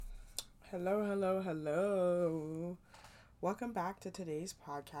Hello, hello, hello. Welcome back to today's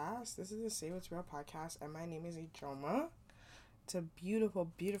podcast. This is the Say What's Real podcast, and my name is Ijoma. It's a beautiful,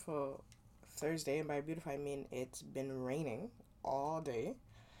 beautiful Thursday, and by beautiful I mean it's been raining all day,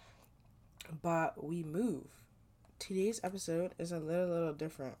 but we move. Today's episode is a little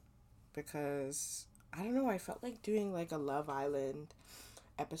different because I don't know, I felt like doing like a Love Island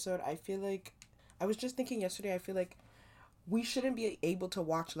episode. I feel like I was just thinking yesterday, I feel like we shouldn't be able to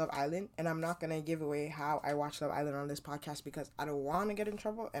watch Love Island, and I'm not gonna give away how I watch Love Island on this podcast because I don't want to get in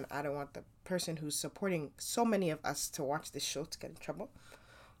trouble, and I don't want the person who's supporting so many of us to watch this show to get in trouble.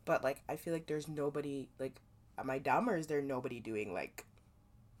 But like, I feel like there's nobody like, am I dumb or is there nobody doing like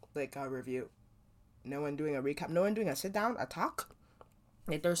a review? No one doing a recap. No one doing a sit down, a talk.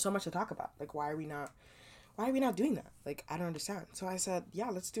 Like, there's so much to talk about. Like, why are we not? Why are we not doing that? Like, I don't understand. So I said,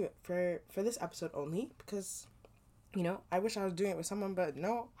 yeah, let's do it for this episode only because I wish I was doing it with someone, but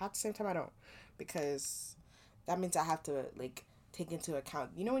no, at the same time, I don't. Because that means I have to, like, take into account,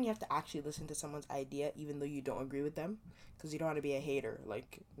 when you have to actually listen to someone's idea, even though you don't agree with them? Because you don't want to be a hater.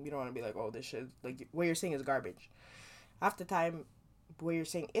 Like, you don't want to be like, oh, this shit, like, what you're saying is garbage. Half the time, what you're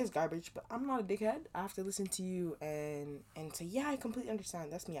saying is garbage, but I'm not a dickhead. I have to listen to you and say, yeah, I completely understand.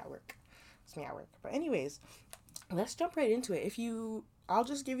 That's me at work. That's me at work. But anyways, let's jump right into it. I'll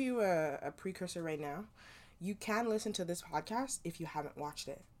just give you a precursor right now. You can listen to this podcast if you haven't watched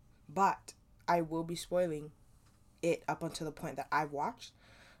it, but I will be spoiling it up until the point that I've watched.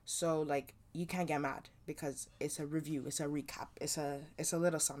 So like, you can't get mad because it's a review, it's a recap, it's a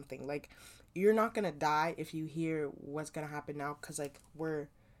little something. Like, you're not gonna die if you hear what's gonna happen now, because like we're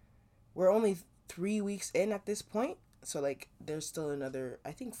only 3 weeks in at this point. So like, there's still another,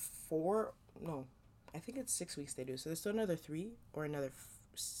 I think four, no, I think it's 6 weeks they do. So there's still another three or another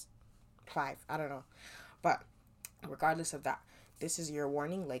five. I don't know. But regardless of that, this is your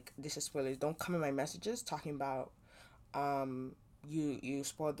warning. Like, this is spoilers. Don't come in my messages talking about you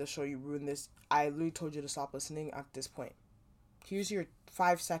spoiled the show, you ruined this. I literally told you to stop listening at this point. Here's your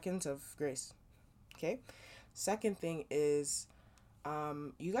 5 seconds of grace. Okay? Second thing is,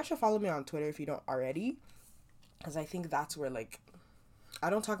 you guys should follow me on Twitter if you don't already. Because I think that's where, like,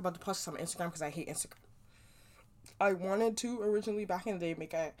 I don't talk about the podcast on Instagram because I hate Instagram. I wanted to originally back in the day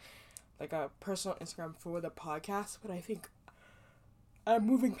make a personal Instagram for the podcast, but I think I'm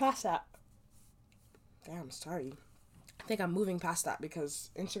moving past that. Damn, sorry. I think I'm moving past that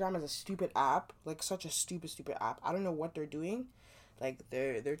because Instagram is a stupid app, like such a stupid app. I don't know what they're doing. Like,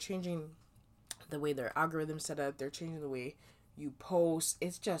 they're changing the way their algorithms set up. They're changing the way you post.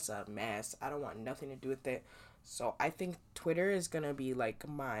 It's just a mess. I don't want nothing to do with it. So I think Twitter is gonna be like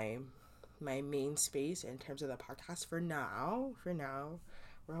my main space in terms of the podcast for now.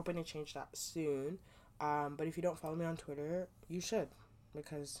 We're hoping to change that soon. But if you don't follow me on Twitter, you should,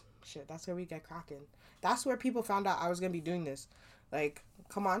 because shit, that's where we get cracking. That's where people found out I was gonna be doing this. Like,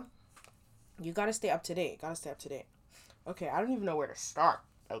 come on, you gotta stay up to date. Okay, I don't even know where to start.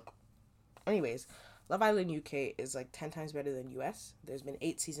 Like, anyways, Love Island UK is like 10 times better than US. There's been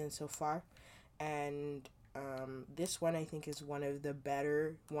 8 seasons so far, and this one I think is one of the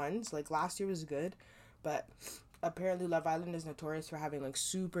better ones. Like, last year was good, but apparently Love Island is notorious for having like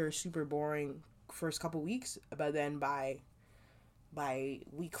super boring first couple weeks, but then by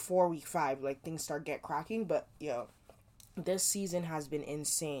week 4, week 5, like, things start get cracking. But this season has been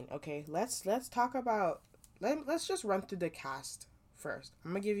insane. Okay, let's talk about let's just run through the cast first.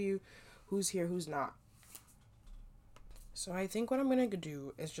 I'm gonna give you who's here, who's not. So I think what I'm gonna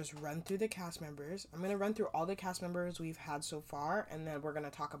do is just run through the cast members. I'm gonna run through all the cast members we've had so far, and then we're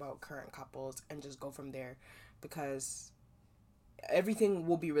gonna talk about current couples and just go from there, because everything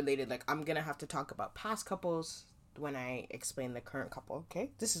will be related. Like, I'm gonna have to talk about past couples when I explain the current couple.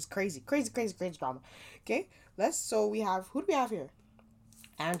 Okay, this is crazy drama. Okay, so we have, who do we have here?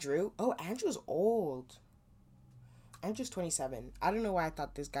 Andrew. Oh, Andrew's old. Andrew's 27. I don't know why I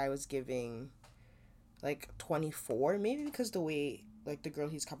thought this guy was giving like 24. Maybe because the way, like, the girl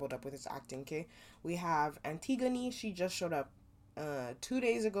he's coupled up with is acting. Okay, we have Antigone. She just showed up 2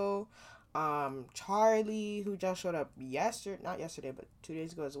 days ago. Charlie, who just showed up not yesterday, but 2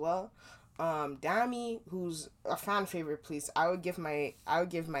 days ago as well. Dami, who's a fan favorite, please. I would give my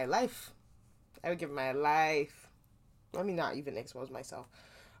life. Let me not even expose myself.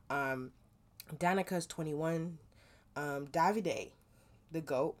 Danica's 21. Davide, the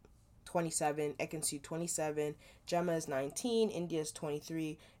GOAT, 27. Ekansu, 27. Gemma is 19. India is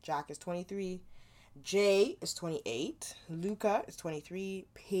 23. Jack is 23. Jay is 28. Luca is 23.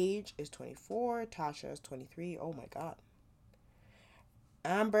 Paige is 24. Tasha is 23. Oh my god.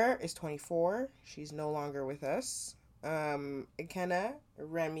 Amber is 24. She's no longer with us. Ikenna,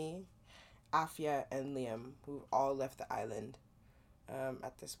 Remy, Afia and Liam, who all left the island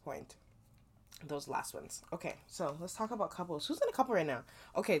at this point. Those last ones. Okay, so let's talk about couples. Who's in a couple right now?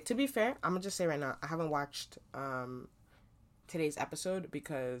 Okay, to be fair, I'm gonna just say right now, I haven't watched today's episode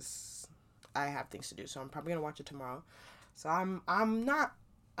because I have things to do. So I'm probably gonna watch it tomorrow. So I'm not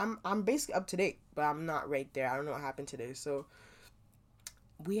I'm basically up to date, but I'm not right there. I don't know what happened today. So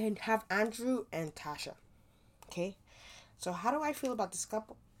we have Andrew and Tasha. Okay, so how do I feel about this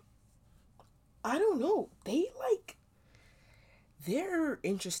couple? I don't know. They're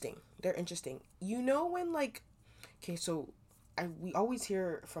interesting. They're interesting. You know when like, okay, so we always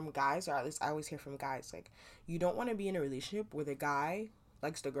hear from guys, or at least I always hear from guys, like you don't want to be in a relationship where the guy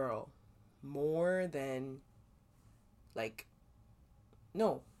likes the girl more than like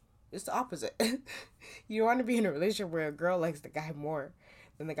no, it's the opposite. You want to be in a relationship where a girl likes the guy more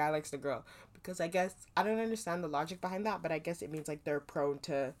than the guy likes the girl, because I guess I don't understand the logic behind that, but I guess it means like they're prone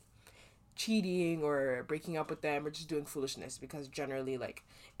to cheating or breaking up with them or just doing foolishness, because generally like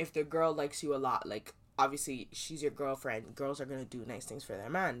if the girl likes you a lot, like obviously she's your girlfriend, girls are going to do nice things for their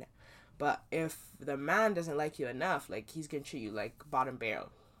man. But if the man doesn't like you enough, like he's going to treat you like bottom barrel.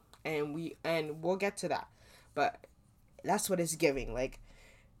 And we'll get to that. But that's what it's giving. Like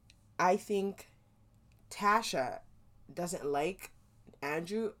I think Tasha doesn't like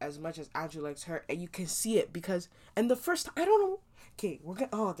Andrew as much as Andrew likes her, and you can see it because and the first I don't know. Okay, we're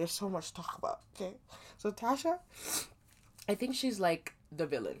gonna there's so much to talk about. Okay, so Tasha, I think she's like the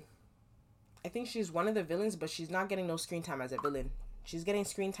villain. I think she's one of the villains, but she's not getting no screen time as a villain. She's getting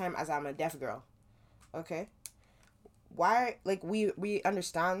screen time as I'm a deaf girl. Okay, why? Like we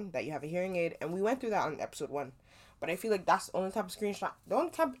understand that you have a hearing aid, and we went through that on episode 1. But I feel like that's the only type of screenshot. The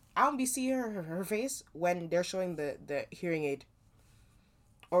only time I'll be seeing her face when they're showing the hearing aid,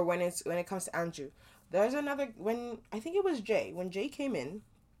 or when it comes to Andrew. There's another when I think it was Jay, when Jay came in,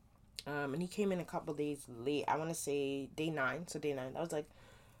 and he came in a couple days late. I want to say day 9. So day 9. That was like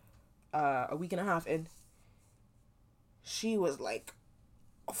a week and a half, and she was like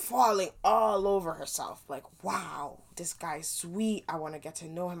falling all over herself. Like, wow, this guy's sweet. I want to get to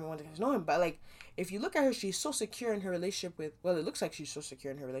know him. I want to get to know him. But like, if you look at her, she's so secure in her relationship with. Well, it looks like she's so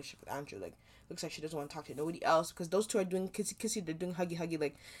secure in her relationship with Andrew. Like, looks like she doesn't want to talk to nobody else because those two are doing kissy kissy. They're doing huggy huggy.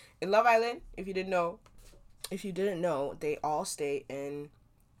 Like in Love Island, if you didn't know, they all stay in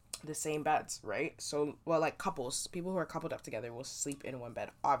the same beds, right? So, well, like couples, people who are coupled up together will sleep in one bed,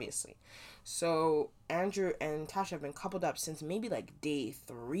 obviously. So, Andrew and Tasha have been coupled up since maybe like day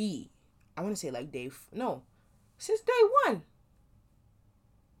 3. I want to say like no, since day 1.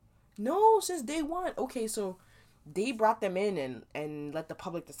 No, since day 1. Okay, so they brought them in and let the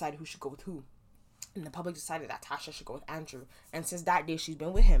public decide who should go with who. And the public decided that Tasha should go with Andrew. And since that day, she's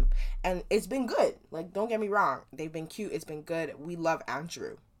been with him. And it's been good. Like, don't get me wrong. They've been cute. It's been good. We love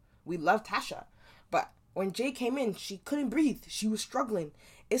Andrew. We love Tasha. But when Jay came in, she couldn't breathe. She was struggling.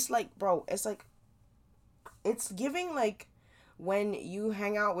 It's like, bro, it's giving like when you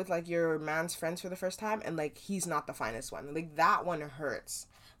hang out with like your man's friends for the first time and like he's not the finest one. Like that one hurts.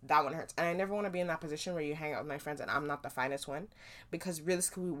 That one hurts. And I never want to be in that position where you hang out with my friends and I'm not the finest one, because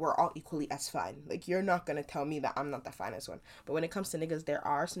realistically we're all equally as fine. Like you're not going to tell me that I'm not the finest one. But when it comes to niggas, there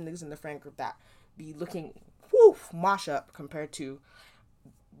are some niggas in the friend group that be looking mash up compared to,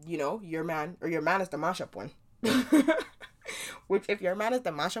 you know, your man, or your man is the mash up one. Which if your man is the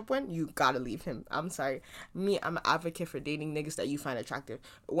mashup one, you gotta leave him. I'm sorry. Me, I'm an advocate for dating niggas that you find attractive.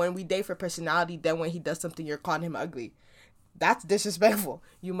 When we date for personality, then when he does something, you're calling him ugly. That's disrespectful.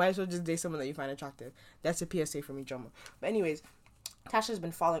 You might as well just date someone that you find attractive. That's a PSA for me, Joma. But anyways, Tasha's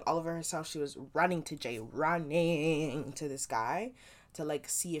been falling all over herself. She was running to Jay, running to this guy to like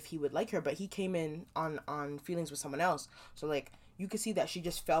see if he would like her, but he came in on feelings with someone else. So like you could see that she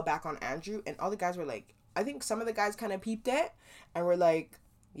just fell back on Andrew, and all the guys were like, I think some of the guys kind of peeped it and were like,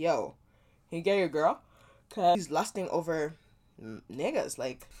 yo, he gay your girl? Cause he's lusting over niggas.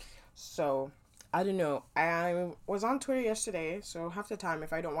 Like, so I don't know. I was on Twitter yesterday, so half the time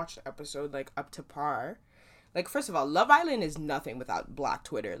if I don't watch the episode like up to par, like first of all, Love Island is nothing without Black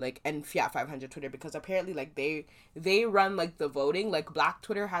Twitter, like, and Fiat 500 Twitter, because apparently like they run like the voting. Like Black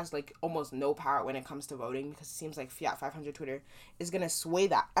Twitter has like almost no power when it comes to voting, because it seems like Fiat 500 Twitter is gonna sway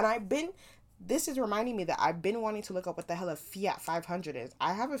that. And this is reminding me that I've been wanting to look up what the hell a Fiat 500 is.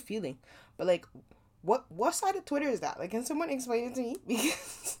 I have a feeling, but like, what side of Twitter is that? Like, can someone explain it to me?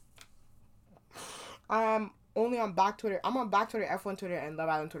 Because I'm only on Black Twitter. I'm on Black Twitter, F1 Twitter, and Love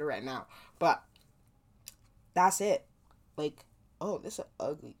Island Twitter right now. But that's it. Like, oh, this is an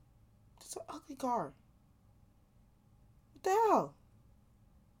ugly car. What the hell?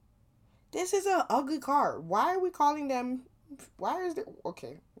 This is an ugly car. Why are we calling them? Why is it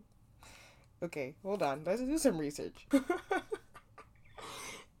okay? Okay, hold on. Let's do some research.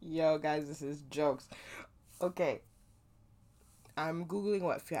 Yo, guys, this is jokes. Okay, I'm googling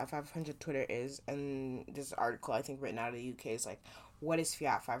what Fiat 500 Twitter is, and this article I think written out of the UK is like, "What is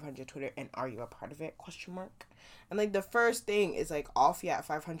Fiat 500 Twitter, and are you a part of it?" Question mark. And like the first thing is like all Fiat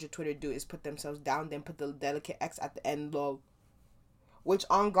 500 Twitter do is put themselves down, then put the delicate X at the end, lol. Which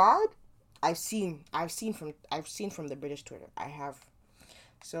on guard, I've seen from the British Twitter. I have.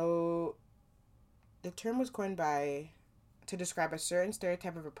 So the term was coined by to describe a certain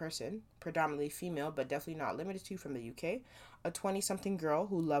stereotype of a person, predominantly female, but definitely not limited to, from the UK. A 20-something girl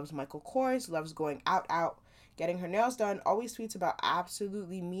who loves Michael Kors, loves going out, getting her nails done, always tweets about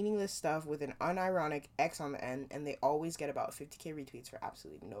absolutely meaningless stuff with an unironic X on the end, and they always get about 50k retweets for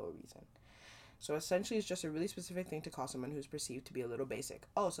absolutely no reason. So essentially, it's just a really specific thing to call someone who's perceived to be a little basic.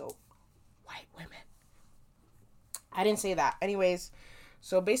 Oh, so white women. I didn't say that. Anyways,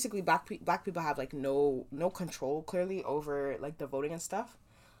 so basically, black people have like no control clearly over like the voting and stuff,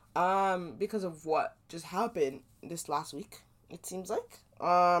 because of what just happened this last week. It seems like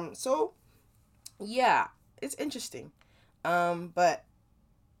so yeah, it's interesting, but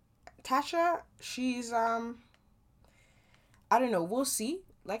Tasha, she's I don't know. We'll see.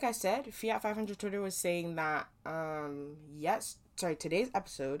 Like I said, Fiat 500 Twitter was saying that yes, sorry, today's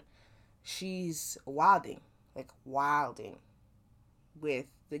episode, she's wilding with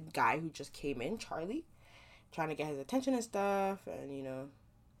the guy who just came in, Charlie, trying to get his attention and stuff, and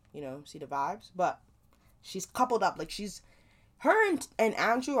see the vibes. But she's coupled up, like she's her and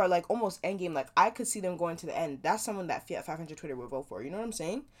Andrew are like almost endgame. Like I could see them going to the end. That's someone that Fiat 500 Twitter would vote for. You know what I'm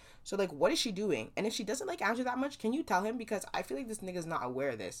saying? So like, what is she doing? And if she doesn't like Andrew that much, can you tell him? Because I feel like this nigga's not aware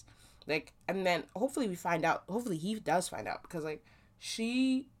of this. Like, and then hopefully we find out. Hopefully he does find out, because like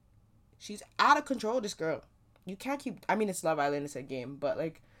she's out of control. This girl, you can't keep. I mean, it's Love Island, it's a game, but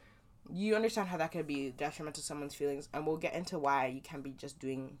like you understand how that could be detrimental to someone's feelings, and we'll get into why you can't be just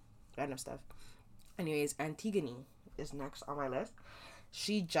doing random stuff. Anyways, Antigone is next on my list.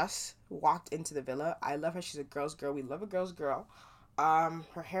 She just walked into the villa. I love her. She's a girl's girl. We love a girl's girl.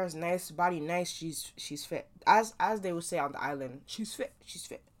 Her hair is nice, body nice. She's fit. As they would say on the island, she's fit. She's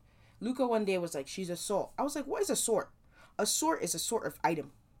fit. Luca one day was like, she's a sort. I was like, what is a sort? A sort is a sort of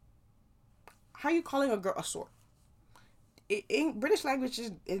item. How are you calling a girl a sort? In British language,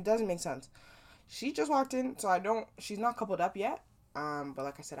 it doesn't make sense. She just walked in, so she's not coupled up yet. But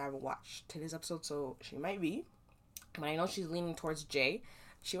like I said, I haven't watched today's episode, so she might be. But I know she's leaning towards Jay.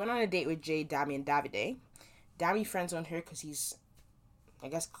 She went on a date with Jay, Dami, and Davide. Dami friends-zoned her because he's, I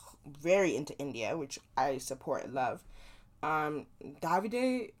guess, very into India, which I support and love.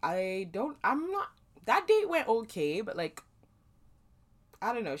 Davide, that date went okay, but like,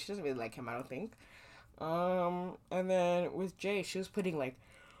 I don't know, she doesn't really like him, I don't think. And then with Jay, she was putting like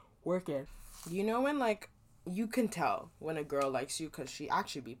work in. You know when like you can tell when a girl likes you because she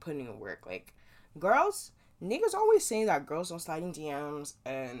actually be putting in work. Like niggas always saying that girls don't slide in DMs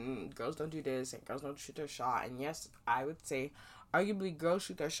and girls don't do this and girls don't shoot their shot. And yes, I would say arguably girls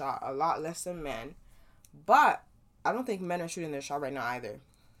shoot their shot a lot less than men, but I don't think men are shooting their shot right now either.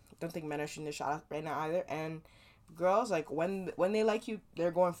 And girls, like when they like you,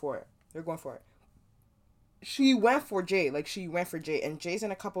 they're going for it. She went for Jay, and Jay's in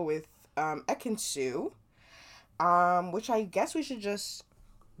a couple with Ekin-Su, which I guess we should just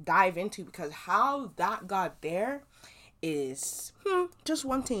dive into, because how that got there is just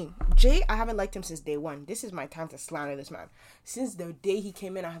one thing. Jay, I haven't liked him since day one. This is my time to slander this man. Since the day he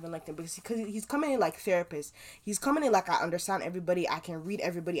came in, I haven't liked him because he's coming in like therapist. He's coming in like, I understand everybody, I can read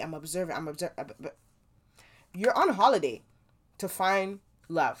everybody, I'm observant. But you're on holiday to find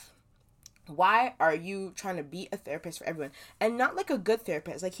love. Why are you trying to be a therapist for everyone? And not like a good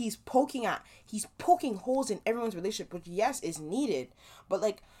therapist. Like he's poking holes in everyone's relationship, which yes is needed. But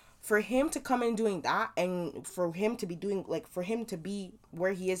like for him to come in doing that, and for him to be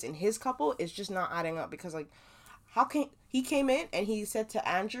where he is in his couple, is just not adding up. Because like, how can he came in and he said to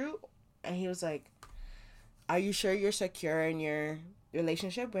Andrew, and he was like, "Are you sure you're secure in your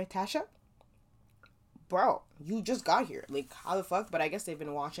relationship with Tasha?" Bro, you just got here. Like, how the fuck? But I guess they've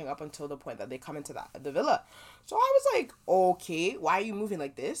been watching up until the point that they come into the villa. So I was like, okay, why are you moving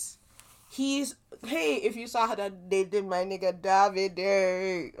like this? If you saw how that they did my nigga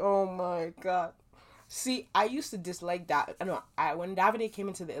Davide. Oh my god. See, I used to dislike that. When Davide came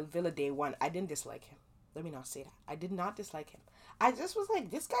into the villa day one, I didn't dislike him. Let me not say that. I did not dislike him. I just was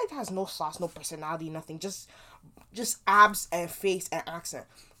like, this guy has no sauce, no personality, nothing. Just abs and face and accent.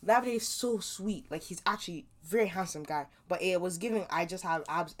 Davide is so sweet. Like, he's actually a very handsome guy. But it was giving, I just have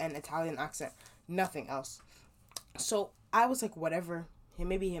abs and Italian accent. Nothing else. So, I was like, whatever.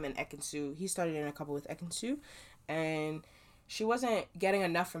 maybe him and Ekansu. He started in a couple with Ekansu, and she wasn't getting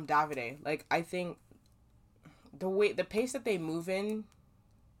enough from Davide. Like, I think the pace that they move in,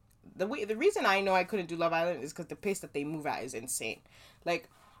 the reason I know I couldn't do Love Island is because the pace that they move at is insane. Like,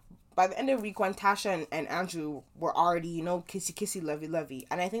 by the end of week one, Tasha and Andrew were already, kissy kissy, lovey lovey,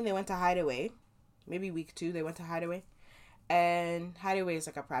 and I think they went to Hideaway. Maybe week two they went to Hideaway, and Hideaway is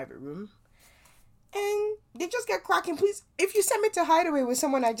like a private room, and they just get cracking. Please, if you send me to Hideaway with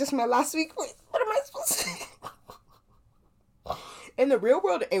someone I just met last week, wait, what am I supposed to say? In the real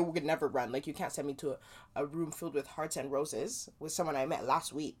world, it would never run. Like, you can't send me to a room filled with hearts and roses with someone I met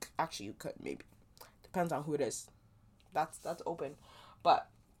last week. Actually, you could, maybe. Depends on who it is. That's open. But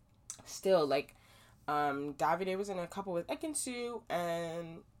still, like, Davide was in a couple with Ekansu,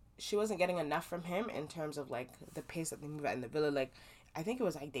 and she wasn't getting enough from him in terms of, like, the pace that they move at in the villa. Like, I think it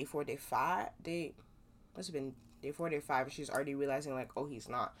was, like, day 4, day 5. Must have been day 4, day 5. She's already realizing, like, oh, he's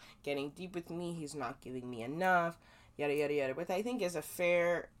not getting deep with me. He's not giving me enough. Yada, yada, yada. Which I think is a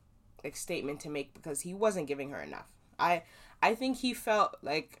fair, like, statement to make because he wasn't giving her enough. I think he felt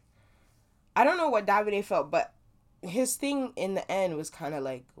like, I don't know what Davide felt, but his thing in the end was kind of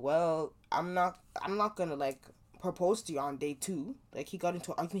like, well, I'm not gonna, like, propose to you on day 2. Like, he got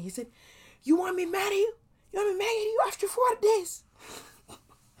into an argument. He said, you want me mad at you? You want me mad at you after 4 days?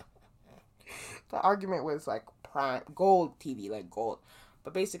 The argument was, like, prime gold TV, like gold.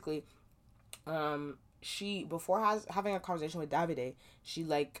 But basically, she, before having a conversation with Davide, she,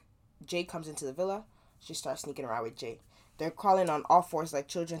 like, Jay comes into the villa. She starts sneaking around with Jay. They're crawling on all fours like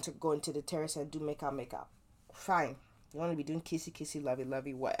children to go into the terrace and do make out. Fine. You want to be doing kissy kissy, lovey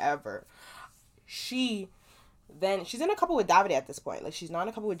lovey, whatever. She's in a couple with Davide at this point. Like, she's not in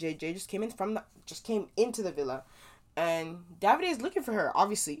a couple with Jay. Jay just came into the villa, and Davide is looking for her.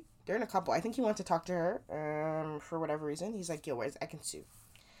 Obviously, they're in a couple. I think he wants to talk to her. For whatever reason, he's like, "Yo, where's Ekansu?"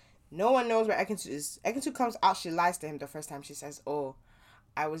 No one knows where Ekansu is. Ekansu comes out. She lies to him the first time. She says, "Oh,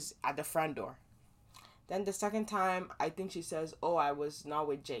 I was at the front door." Then the second time, I think she says, "Oh, I was not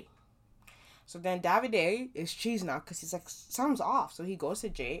with Jay." So then Davide is cheese now because he's like, something's off. So he goes to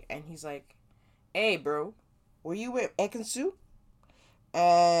Jay and he's like, "Hey, bro, were you with Ekansu?"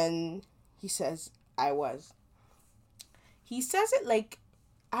 And he says, "I was." He says it like,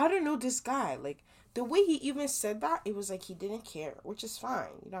 I don't know this guy. Like, the way he even said that, it was like he didn't care, which is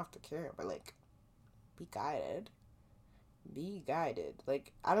fine. You don't have to care, but, like, be guided. Be guided.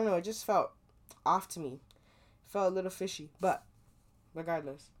 Like, I don't know, it just felt off to me. Felt a little fishy, but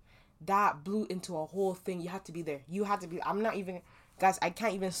regardless, that blew into a whole thing. You had to be there. I'm not even, guys, I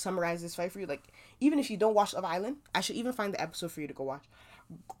can't even summarize this fight for you. Like, even if you don't watch Love Island, I should even find the episode for you to go watch.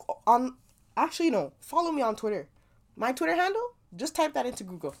 Actually, no, follow me on Twitter. My Twitter handle, just type that into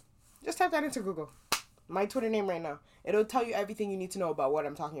Google. My Twitter name right now. It'll tell you everything you need to know about what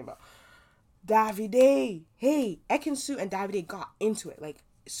I'm talking about. Davide. Hey, Ekansu and Davide got into it. Like,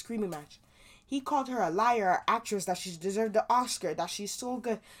 screaming match. He called her a liar, an actress, that she deserved the Oscar, that she's so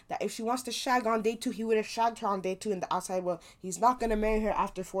good, that if she wants to shag on day 2, he would have shagged her on day 2 in the outside world. He's not going to marry her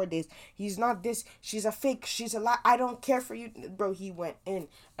after 4 days. He's not this. She's a fake. She's a lie. I don't care for you. Bro, he went in.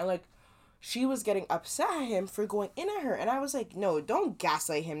 And, like, she was getting upset at him for going in at her. And I was like, no, don't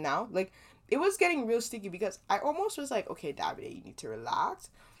gaslight him now. Like, it was getting real sticky because I almost was like, okay, Davide, you need to relax.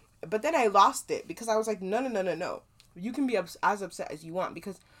 But then I lost it because I was like, no. You can be as upset as you want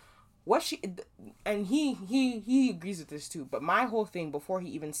because what she, and he agrees with this too. But my whole thing before he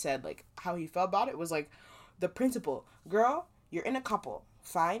even said, like, how he felt about it was like, the principle, girl, you're in a couple.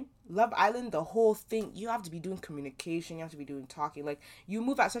 Fine. Love Island, the whole thing, you have to be doing communication, you have to be doing talking. Like, you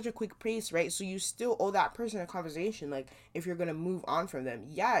move at such a quick pace, right? So you still owe that person a conversation. Like, if you're gonna move on from them,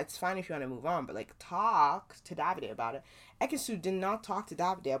 yeah, it's fine if you want to move on, but, like, talk to Davide about it. Ekansu did not talk to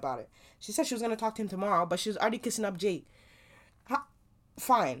Davide about it. She said she was gonna talk to him tomorrow, but she was already kissing up Jay.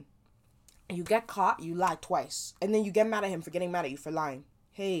 Fine. You get caught, you lie twice, and then you get mad at him for getting mad at you for lying.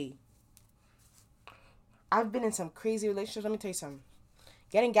 Hey, I've been in some crazy relationships. Let me tell you something.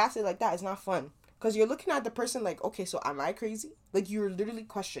 Getting gaslit like that is not fun. Because you're looking at the person like, okay, so am I crazy? Like, you're literally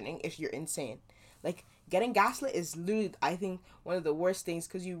questioning if you're insane. Like, getting gaslit is literally, I think, one of the worst things.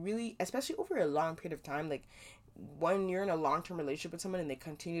 Because you really, especially over a long period of time, like, when you're in a long-term relationship with someone and they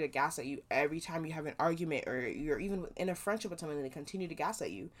continue to gaslight you every time you have an argument, or you're even in a friendship with someone and they continue to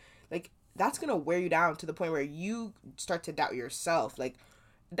gaslight you, like, that's going to wear you down to the point where you start to doubt yourself. Like,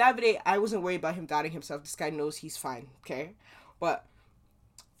 Davide, I wasn't worried about him doubting himself. This guy knows he's fine, okay? But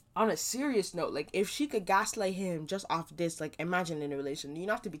on a serious note, like, if she could gaslight him just off this, like, imagine in a relation, you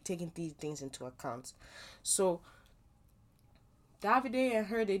don't have to be taking these things into account. So, Davide and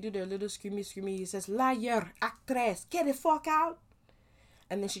her, they do their little screamy. He says, liar, actress, get the fuck out.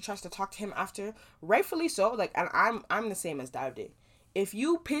 and then she tries to talk to him after, rightfully so. Like, and I'm the same as Davide. If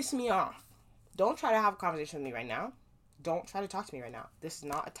you piss me off, don't try to have a conversation with me right now. Don't try to talk to me right now. This is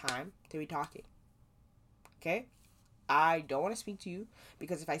not a time to be talking. Okay? I don't want to speak to you,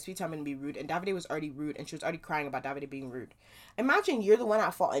 because if I speak to him, I'm going to be rude. And Davide was already rude, and she was already crying about Davide being rude. Imagine you're the one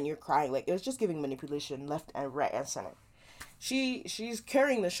at fault and you're crying. Like, it was just giving manipulation left and right and center. She's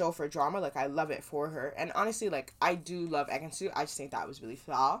carrying the show for drama. Like, I love it for her. And honestly, like, I do love Ekin-Su. I just think that was really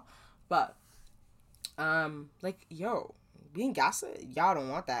foul. But, like, yo, being gaslit, y'all don't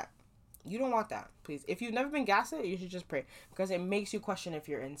want that. You don't want that, please. If you've never been gaslit, you should just pray, because it makes you question if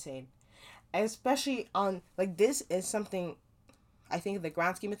you're insane. Especially on, like, this is something, I think in the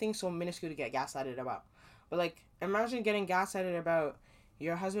grand scheme of things, so minuscule to get gaslighted about. But, like, imagine getting gaslighted about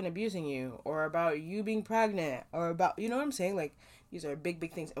your husband abusing you, or about you being pregnant, or about, you know what I'm saying? Like, these are big,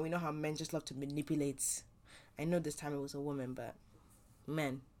 big things, and we know how men just love to manipulate. I know this time it was a woman, but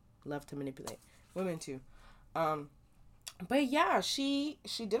men love to manipulate. Women, too. But, yeah, she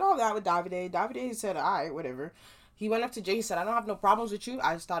did all that with Davide. Davide said, all right, whatever. He went up to Jay. He said, I don't have no problems with you.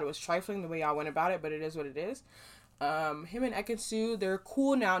 I just thought it was trifling the way y'all went about it, but it is what it is. Him and Ekin-Su, they're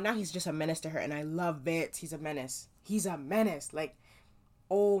cool now. Now he's just a menace to her, and I love it. He's a menace. Like,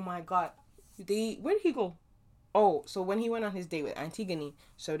 oh my God. Where did he go? Oh, so when he went on his date with Antigone,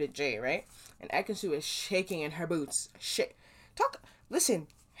 so did Jay, right? And Ekin-Su is shaking in her boots. Listen,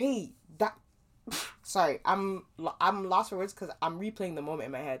 hey, sorry, I'm lost for words because I'm replaying the moment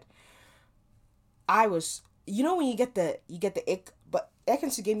in my head. You know when you get the ick, but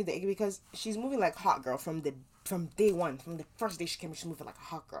Ekin-Su gave me the ick because she's moving like a hot girl from day one, from the first day she came. She's moving like a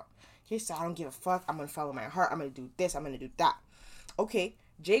hot girl. She said, I don't give a fuck. I'm gonna follow my heart. I'm gonna do this. I'm gonna do that. Okay,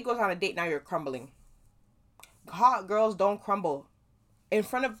 Jay goes on a date. Now you're crumbling. Hot girls don't crumble in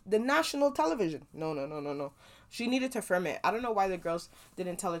front of the national television. No. She needed to firm it. I don't know why the girls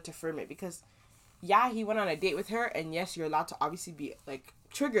didn't tell her to firm it, because yeah, he went on a date with her, and yes, you're allowed to obviously be like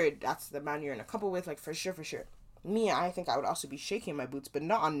triggered. That's the man you're in a couple with, like, for sure. Me, I think I would also be shaking my boots, but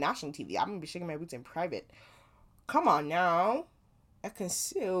not on national TV. I'm gonna be shaking my boots in private. Come on now,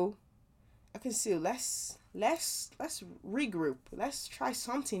 Ekin-Su, let's regroup. Let's try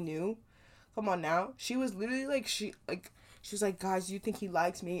something new. Come on now. She was literally like, she was like, guys, you think he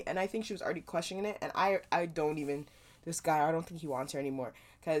likes me? And I think she was already questioning it. And I don't think he wants her anymore,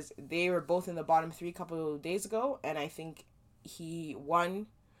 because they were both in the bottom 3 a couple of days ago, and I think he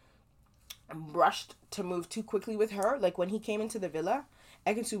rushed to move too quickly with her. Like, when he came into the villa,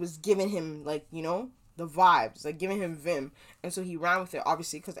 Ekin-Su was giving him, like, you know, the vibes, like giving him vim, and so he ran with it,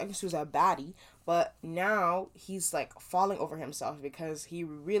 obviously, because Ekin-Su was a baddie. But now he's like falling over himself, because he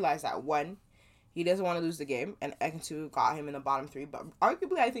realized that, one, he doesn't want to lose the game, and Ekin-Su got him in the bottom 3, but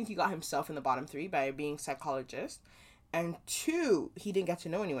arguably I think he got himself in the bottom 3 by being psychologist, and 2, he didn't get to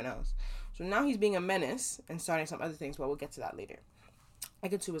know anyone else. So now he's being a menace and starting some other things, but we'll get to that later.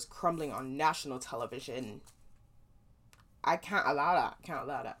 Ekin-Su is crumbling on national television. I can't allow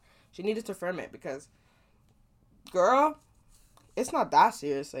that. She needed to firm it, because, girl, it's not that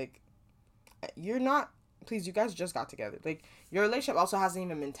serious. Like, you're not, please, you guys just got together. Like, your relationship also hasn't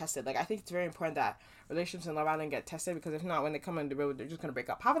even been tested. Like, I think it's very important that relationships in Love Island get tested, because if not, when they come in the road, they're just going to break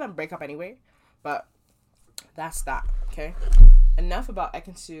up. Half of them break up anyway, but that's that, okay? Enough about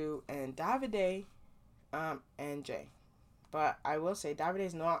Ekin-Su and Davide, and Jay. But I will say, Davide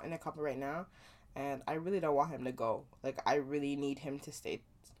is not in a couple right now, and I really don't want him to go. Like, I really need him to stay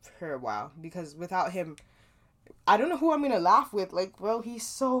for a while, because without him, I don't know who I'm going to laugh with. Like, bro, he's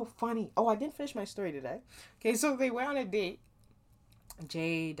so funny. Oh, I didn't finish my story, did I? Okay, so they went on a date.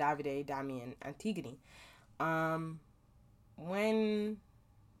 Jay, Davide, Dami, and Antigone. When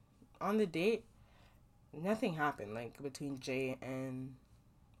on the date, nothing happened, like, between Jay and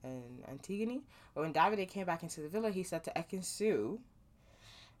Antigone. But when Davide came back into the villa, he said to Ekin-Su,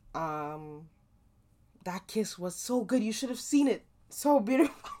 that kiss was so good. You should have seen it. So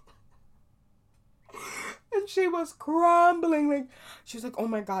beautiful. And she was crumbling. Like, she was like, oh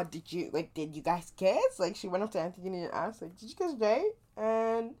my God, did you guys kiss? Like, she went up to Antigone and asked, like, did you kiss Jay?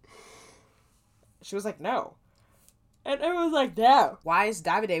 And she was like, no. And it was like, damn, why is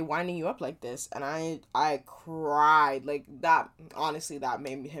Davide winding you up like this? And I cried. Like, that, honestly, that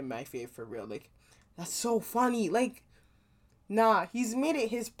made him my fave for real. Like, that's so funny. Like, nah, he's made it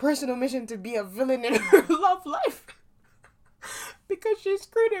his personal mission to be a villain in her love life. Because she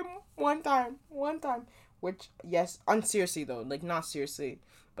screwed him one time. Which, yes, unseriously though. Like, not seriously.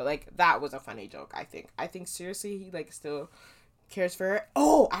 But, like, that was a funny joke, I think. I think, seriously, he, like, still cares for her.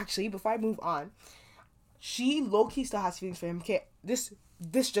 Oh, actually, before I move on, she low-key still has feelings for him. Okay, this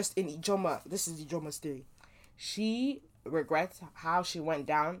just in Ijoma. This is Ijoma's theory. She regrets how things went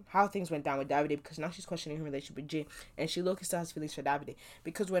down with Davide, because now she's questioning her relationship with Jay, and she low-key still has feelings for Davide,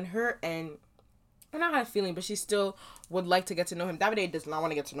 because when her and not have a feeling, but she still would like to get to know him. Davide does not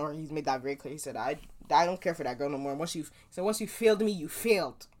want to get to know her. He's made that very clear. He said, I don't care for that girl no more. Once you failed me, you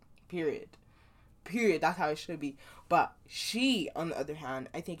failed. Period. That's how it should be. But she, on the other hand,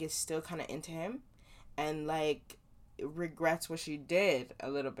 I think is still kind of into him, and like regrets what she did a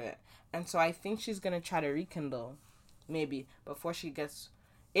little bit. And so I think she's gonna try to rekindle, maybe before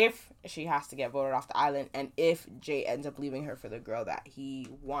if she has to get voted off the island, and if Jay ends up leaving her for the girl that he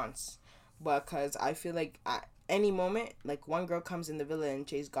wants. Because I feel like at any moment, like one girl comes in the villa and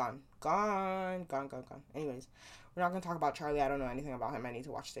Jay's gone. Anyways, we're not going to talk about Charlie. I don't know anything about him. I need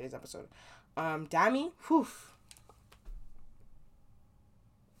to watch today's episode. Dami, whew.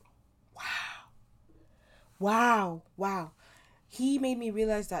 Wow. He made me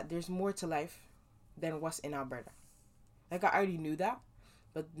realize that there's more to life than what's in Alberta. Like, I already knew that,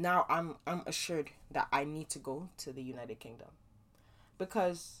 but now I'm assured that I need to go to the United Kingdom.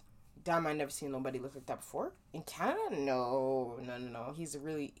 Because, damn, I've never seen nobody look like that before. In Canada? No. He's a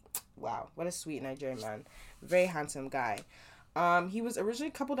really, wow, what a sweet Nigerian man. Very handsome guy. He was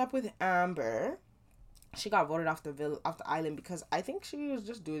originally coupled up with Amber. She got voted off the island because I think she was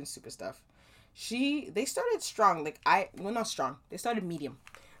just doing stupid stuff. They started strong. Not strong. They started medium.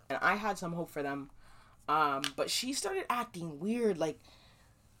 And I had some hope for them. But she started acting weird. Like,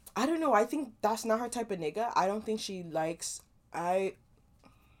 I don't know. I think that's not her type of nigga. I don't think she likes, I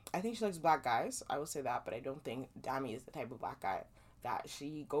think she likes black guys. I will say that. But I don't think Dami is the type of black guy that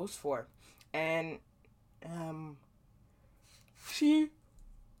she goes for. And, she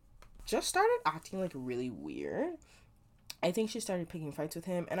just started acting like really weird. I think she started picking fights with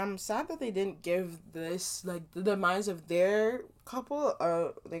him, and I'm sad that they didn't give this, like, the demise of their couple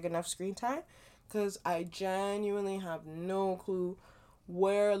like enough screen time, because I genuinely have no clue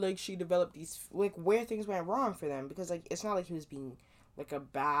where, like, she developed these, like, where things went wrong for them, because, like, it's not like he was being, like, a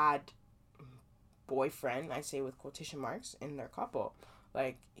bad boyfriend, I say with quotation marks, in their couple.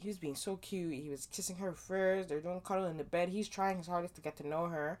 Like, he was being so cute. He was kissing her first. They're doing cuddle in the bed. He's trying his hardest to get to know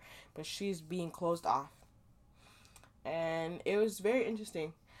her, but she's being closed off. And it was very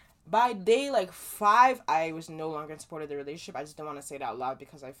interesting. By day, 5, I was no longer in support of the relationship. I just didn't want to say it out loud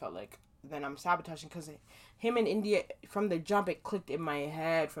because I felt like then I'm sabotaging. Because him and India, from the jump, it clicked in my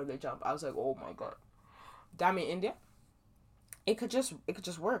head from the jump. I was like, oh my god. Dami India, it could just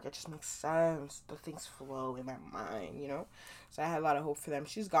work. It just makes sense. The things flow in my mind, you know? So I had a lot of hope for them.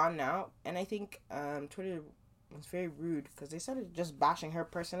 She's gone now. And I think Twitter was very rude because they started just bashing her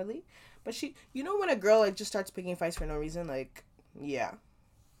personally. But she, you know, when a girl, like, just starts picking fights for no reason, like, yeah.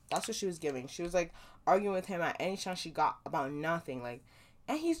 That's what she was giving. She was, like, arguing with him at any chance she got about nothing. Like,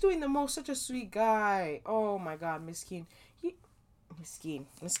 and he's doing the most, such a sweet guy. Oh, my God, Miskeen. Miskeen.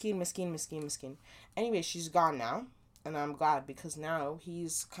 Anyway, she's gone now. And I'm glad because now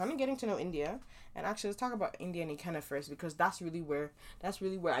he's kind of getting to know India. And actually, let's talk about India and Ikenna first, because that's really where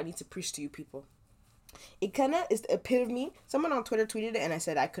I need to preach to you people. Ikenna is the epitome. Someone on Twitter tweeted it, and I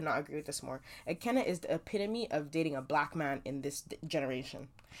said I could not agree with this more. Ikenna is the epitome of dating a black man in this generation.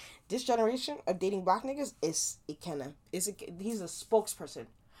 This generation of dating black niggas is Ikenna. He's a spokesperson.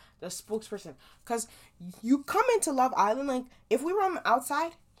 The spokesperson. Because you come into Love Island, like, if we were on the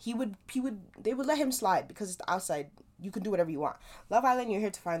outside, they would let him slide because it's the outside. You can do whatever you want. Love Island, you're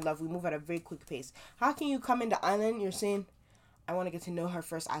here to find love. We move at a very quick pace. How can you come into Island, you're saying, I want to get to know her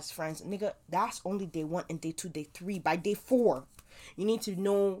first as friends. Nigga, that's only day 1 and day 2, day 3. By day 4, you need to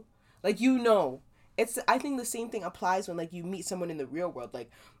know, like, you know. I think the same thing applies when, like, you meet someone in the real world.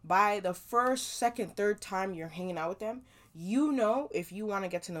 Like, by the first, second, third time you're hanging out with them, you know if you want to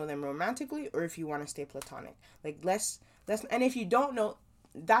get to know them romantically or if you want to stay platonic. Like, and if you don't know,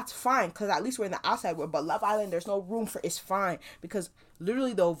 that's fine, because at least we're in the outside world. But Love Island, there's no room for it's fine, because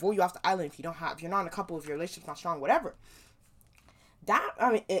literally they'll vote you off the island if you're not in a couple, if your relationship's not strong, whatever.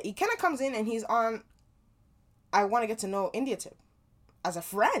 He kind of comes in and he's on, I want to get to know India tip as a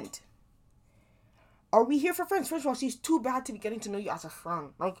friend. Are we here for friends? First of all, she's too bad to be getting to know you as a friend.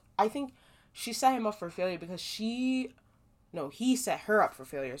 Like, I think she set him up for failure because he set her up for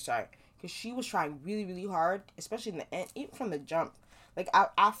failure, sorry. Because she was trying really, really hard, especially in the end, even from the jump. Like,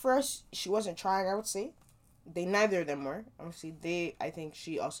 at first, she wasn't trying, I would say. Neither of them were. Obviously, I think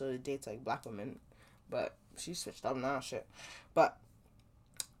she also dates, like, black women. But she switched up now, shit. But,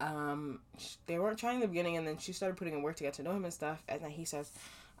 they weren't trying in the beginning, and then she started putting in work to get to know him and stuff. And then he says,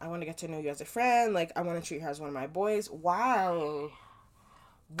 I want to get to know you as a friend. Like, I want to treat her as one of my boys. Wow.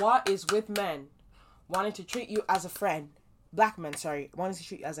 What is with men wanting to treat you as a friend? Black men, sorry. Wanting to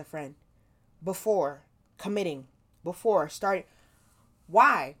treat you as a friend before committing before starting.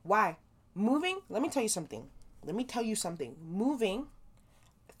 Why? Moving, let me tell you something. Moving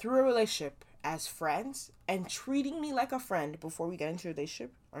through a relationship as friends and treating me like a friend before we get into a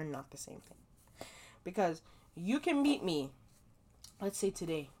relationship are not the same thing. Because you can meet me, let's say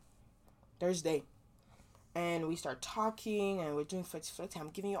today, Thursday, and we start talking and we're doing flirty. I'm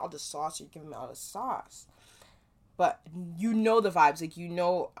giving you all the sauce, you're giving me all the sauce. But you know the vibes, like, you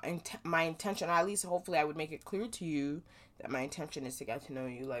know, my intention, or at least hopefully I would make it clear to you that my intention is to get to know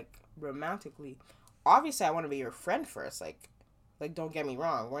you, like, romantically. Obviously, I want to be your friend first, like, don't get me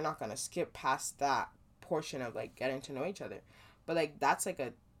wrong, we're not going to skip past that portion of, like, getting to know each other. But, like, that's, like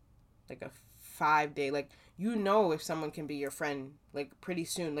a 5-day, like, you know if someone can be your friend, like, pretty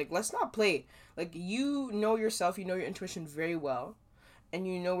soon. Like, let's not play. Like, you know yourself, you know your intuition very well. And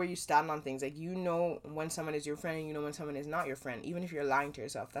you know where you stand on things. Like, you know when someone is your friend and you know when someone is not your friend. Even if you're lying to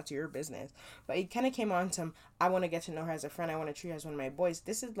yourself, that's your business. But it kind of came on some, I want to get to know her as a friend. I want to treat her as one of my boys.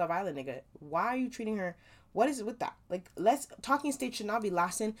 This is Love Island, nigga. Why are you treating her? What is it with that? Like, talking stage should not be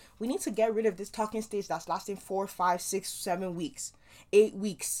lasting. We need to get rid of this talking stage that's lasting 4, 5, 6, 7 weeks. 8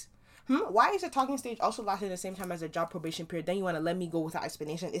 weeks. Why is the talking stage also lasting the same time as the job probation period? Then you want to let me go without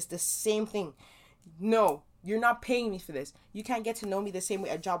explanation? It's the same thing. No. You're not paying me for this. You can't get to know me the same way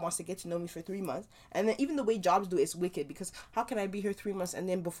a job wants to get to know me for 3 months. And then even the way jobs do it is wicked, because how can I be here 3 months and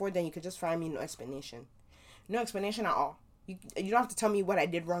then before then you could just fire me? No explanation. No explanation at all. You don't have to tell me what I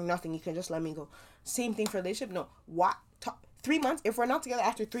did wrong, nothing. You can just let me go. Same thing for a relationship. No. What? 3 months? If we're not together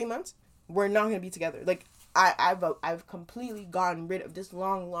after 3 months, we're not going to be together. Like, I've completely gotten rid of this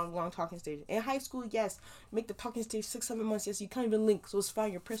long talking stage. In high school, yes. Make the talking stage 6-7 months. Yes, you can't even link. So it's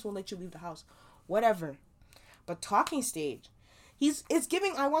fine. Your parents won't let you leave the house. Whatever. But talking stage, it's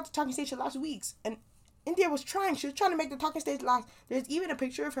giving. I want the talking stage to last weeks, and India was trying. She was trying to make the talking stage last. There's even a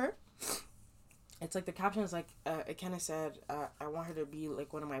picture of her. It's like the caption is like, Ikenna said, I want her to be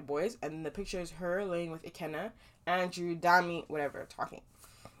like one of my boys, and the picture is her laying with Ikenna, Andrew, Dami, whatever, talking.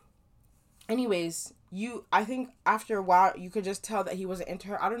 Anyways, I think after a while, you could just tell that he wasn't into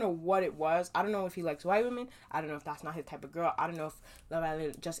her. I don't know what it was. I don't know if he likes white women. I don't know if that's not his type of girl. I don't know if Love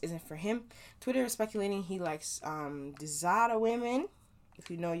Island just isn't for him. Twitter is speculating he likes Dizada women. If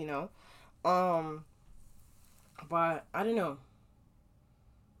you know, you know. But I don't know.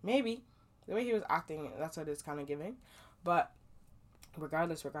 Maybe. The way he was acting, that's what it's kind of giving. But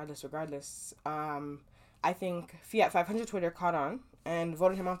regardless, I think Fiat 500 Twitter caught on and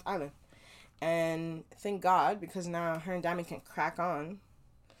voted him off the island. And thank God, because now her and Dami can crack on.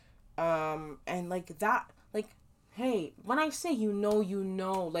 And like that, like, hey, when I say you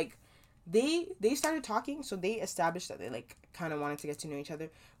know, like, they started talking, so they established that they, like, kind of wanted to get to know each other,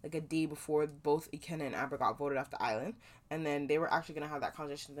 like, a day before both Ikenna and Amber got voted off the island. And then they were actually going to have that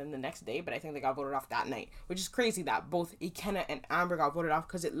conversation then the next day, but I think they got voted off that night, which is crazy that both Ikenna and Amber got voted off,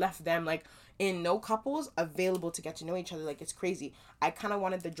 because it left them, like, in no couples available to get to know each other. Like, it's crazy. I kind of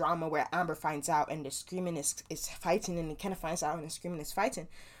wanted the drama where Amber finds out and the screaming is fighting, and Ikenna finds out and the screaming is fighting,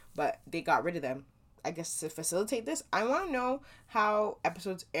 but they got rid of them, I guess, to facilitate this. I want to know how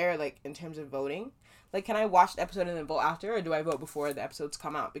episodes air, like, in terms of voting. Like, can I watch the episode and then vote after, or do I vote before the episodes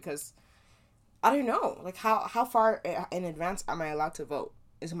come out? Because I don't know. Like, how far in advance am I allowed to vote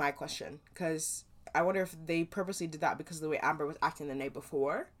is my question. Because I wonder if they purposely did that because of the way Amber was acting the night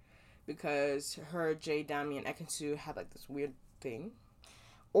before. Because her, Jay, Dami, and Ekansu had, like, this weird thing.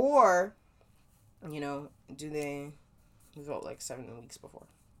 Or, you know, do they vote, like, 7 weeks before?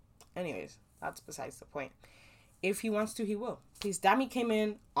 Anyways, that's besides the point. If he wants to, he will. Please, Dami came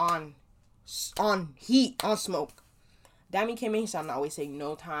in on heat, on smoke. Dami came in, he said, I'm not wasting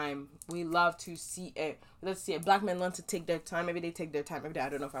no time. We love to see it. Let's see it. Black men learn to take their time. Maybe they take their time. Maybe I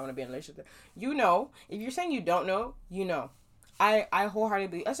don't know if I want to be in a relationship. You know. If you're saying you don't know, you know. I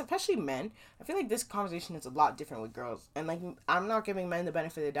wholeheartedly, especially men, I feel like this conversation is a lot different with girls. And, like, I'm not giving men the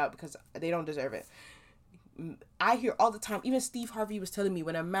benefit of the doubt because they don't deserve it. I hear all the time, even Steve Harvey was telling me,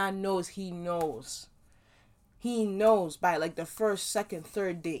 when a man knows, he knows. He knows by, like, the first, second,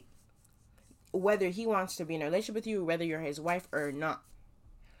 third date, whether he wants to be in a relationship with you, whether you're his wife or not.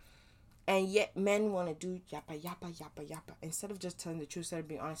 And yet men want to do yappa. Instead of just telling the truth, instead of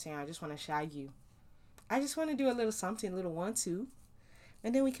being honest, saying, I just want to shag you. I just want to do a little something, a little 1-2.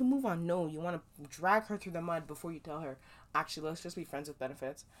 And then we can move on. No, you want to drag her through the mud before you tell her, actually, let's just be friends with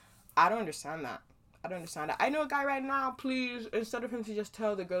benefits. I don't understand that. I know a guy right now, please, instead of him to just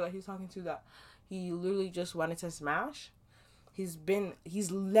tell the girl that he's talking to that he literally just wanted to smash, he's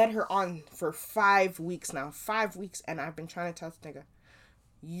led her on for 5 weeks now. 5 weeks, and I've been trying to tell this nigga,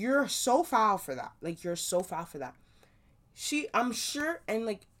 you're so foul for that. Like, you're so foul for that. I'm sure, and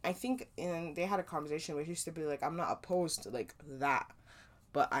like I think, and they had a conversation where she used to be like, I'm not opposed to like that,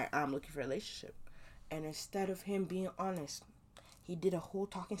 but I am looking for a relationship. And instead of him being honest, he did a whole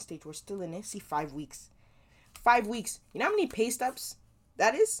talking stage. We're still in it. See, 5 weeks. 5 weeks. You know how many pay stubs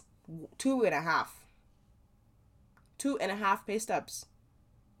that is? 2.5. 2.5 pay stubs.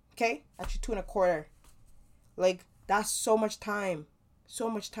 Okay? Actually, 2.25. Like, that's so much time. So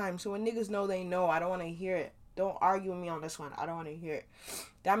much time. So when niggas know, they know. I don't want to hear it. Don't argue with me on this one. I don't want to hear it.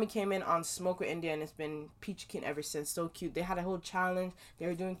 Dami came in on Smoke with India, and it's been peachy keen ever since. So cute. They had a whole challenge. They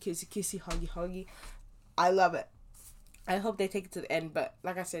were doing kissy kissy, huggy huggy. I love it. I hope they take it to the end. But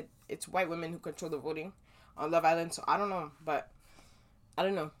like I said, it's white women who control the voting on Love Island. So I don't know. But I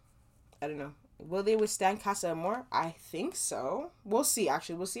don't know. Will they withstand Casa Amor? I think so. We'll see,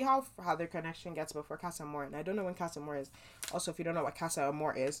 actually. We'll see how their connection gets before Casa Amor. And I don't know when Casa Amor is. Also, if you don't know what Casa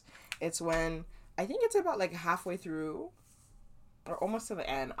Amor is, it's when, I think it's about like halfway through or almost to the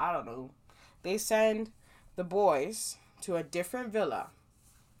end. I don't know. They send the boys to a different villa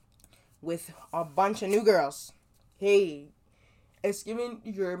with a bunch of new girls. Hey, it's giving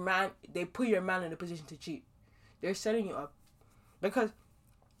your man, they put your man in a position to cheat. They're setting you up. Because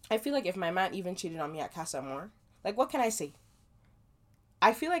I feel like if my man even cheated on me at Casa Amor, like, what can I say?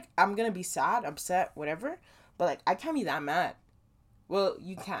 I feel like I'm going to be sad, upset, whatever. But, like, I can't be that mad. Well,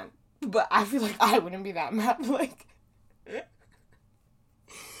 you can. But I feel like I wouldn't be that mad. Like,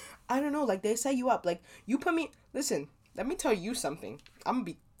 I don't know. Like, they set you up. Like, you put me... Listen, let me tell you something. I'm going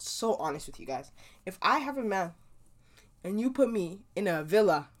to be so honest with you guys. If I have a man and you put me in a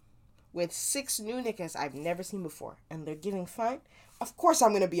villa with 6 new niggas I've never seen before and they're giving fine, of course I'm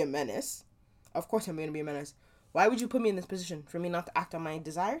going to be a menace. Why would you put me in this position? For me not to act on my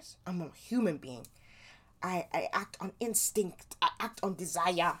desires? I'm a human being. I act on instinct. I act on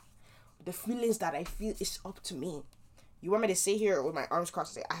desire. The feelings that I feel is up to me. You want me to sit here with my arms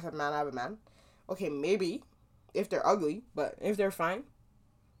crossed and say, I have a man? Okay, maybe. If they're ugly. But if they're fine,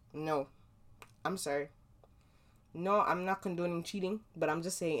 no. I'm sorry. No, I'm not condoning cheating. But I'm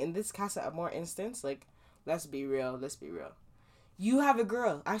just saying, in this Casa Amor instance, like, let's be real. You have a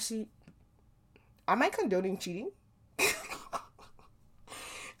girl. Actually, am I condoning cheating?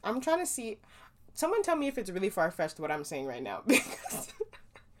 I'm trying to see. Someone tell me if it's really far-fetched what I'm saying right now. Because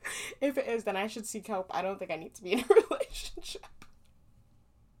if it is, then I should seek help. I don't think I need to be in a relationship.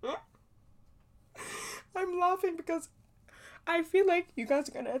 I'm laughing because I feel like you guys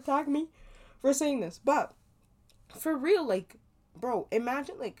are going to attack me for saying this. But for real, like, bro,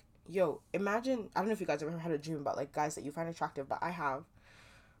 imagine, like, I don't know if you guys ever had a dream about, like, guys that you find attractive, but I have.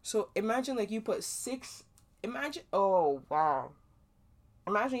 So, imagine, like, you put 6, oh, wow.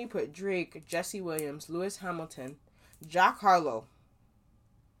 Imagine you put Drake, Jesse Williams, Lewis Hamilton, Jack Harlow,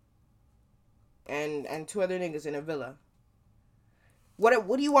 and 2 other niggas in a villa.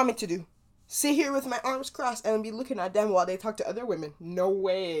 What do you want me to do? Sit here with my arms crossed and be looking at them while they talk to other women? No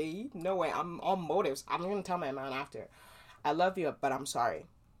way. I'm on motives. I'm going to tell my man after. I love you, but I'm sorry.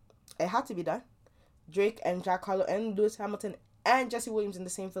 It had to be done. Drake and Jack Harlow and Lewis Hamilton and Jesse Williams in the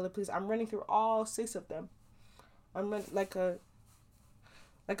same villa, please. I'm running through all 6 of them. I'm running like a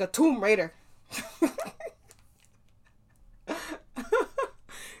Tomb Raider.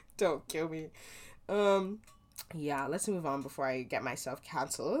 Don't kill me. Yeah, let's move on before I get myself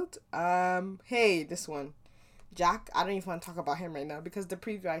canceled. Hey, this one. Jack, I don't even want to talk about him right now because the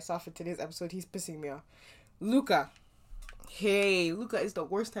preview I saw for today's episode, he's pissing me off. Luca. Hey, Luca is the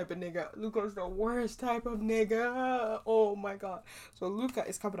worst type of nigga. Oh my god. So Luca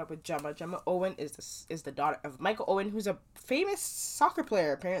is coming up with Gemma. Gemma Owen is the daughter of Michael Owen, who's a famous soccer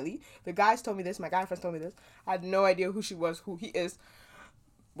player, apparently. The guys told me this. My guy friends told me this. I had no idea who she was, who he is.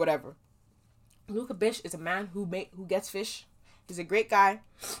 Whatever. Luca Bish is a man who gets fish. He's a great guy.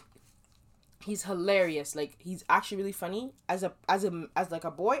 He's hilarious. Like, he's actually really funny. As like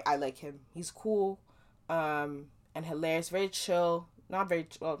a boy, I like him. He's cool. And hilarious, very chill, not very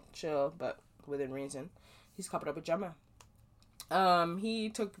chill, but within reason. He's coupled up with Gemma. He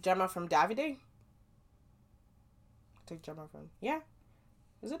took Gemma from Davide.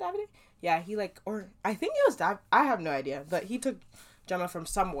 Is it Davide? Yeah, I think it was I have no idea, but he took Gemma from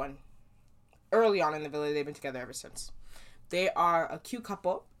someone early on in the villa. They've been together ever since. They are a cute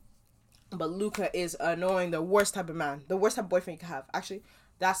couple, but Luca is annoying, the worst type of man, the worst type of boyfriend you can have. Actually,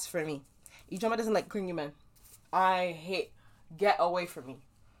 that's for me. Ijoma doesn't like clingy men. Get away from me.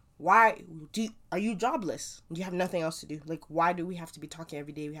 Why are you jobless? Do you have nothing else to do? Like, why do we have to be talking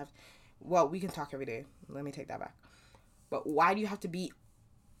every day? We can talk every day. Let me take that back. But why do you have to be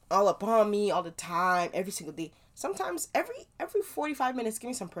all upon me all the time, every single day? Sometimes every 45 minutes, give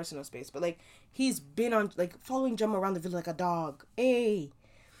me some personal space. But like he's been on like following Gemma around the villa like a dog. Hey.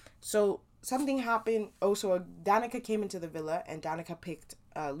 So something happened. Oh, so Danica came into the villa and Danica picked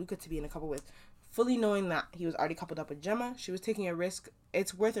Luca to be in a couple with, fully knowing that he was already coupled up with Gemma. She was taking a risk.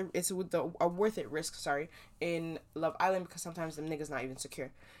 It's worth it. It's with the a worth it risk. Sorry, in Love Island, because sometimes the niggas not even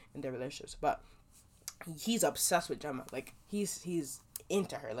secure in their relationships. But he's obsessed with Gemma. Like he's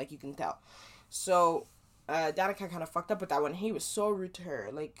into her. Like you can tell. So Danica kind of fucked up with that one. He was so rude to her.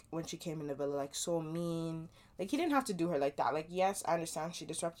 Like when she came in the villa, like so mean. Like he didn't have to do her like that. Like yes, I understand she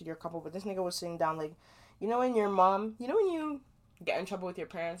disrupted your couple, but this nigga was sitting down like, you know when your mom, you know when you get in trouble with your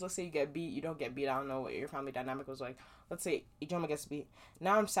parents. Let's say you get beat. You don't get beat. I don't know what your family dynamic was like. Let's say Ijoma gets beat.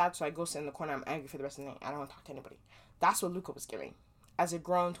 Now I'm sad, so I go sit in the corner. I'm angry for the rest of the night. I don't want to talk to anybody. That's what Luca was giving as a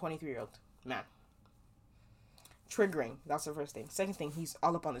grown 23-year-old man. Triggering. That's the first thing. Second thing, he's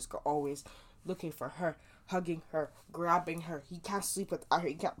all up on this girl, always looking for her, hugging her, grabbing her. He can't sleep without her.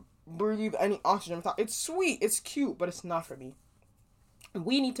 He can't breathe any oxygen without. It's sweet. It's cute, but it's not for me.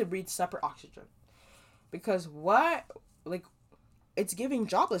 We need to breathe separate oxygen. Because what? Like, it's giving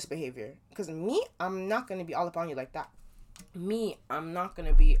jobless behavior. Because me, I'm not going to be all up on you like that. I'm not going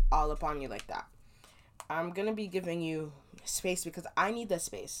to be all up on you like that. I'm going to be giving you space because I need the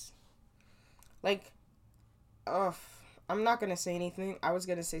space. Like, I'm not going to say anything. I was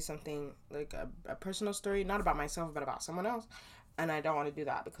going to say something, like a personal story, not about myself, but about someone else. And I don't want to do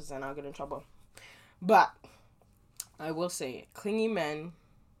that because then I'll get in trouble. But I will say, clingy men,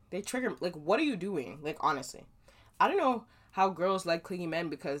 they trigger, like, what are you doing? Like, honestly. I don't know how girls like clingy men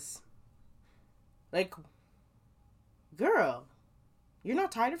because, like, girl, you're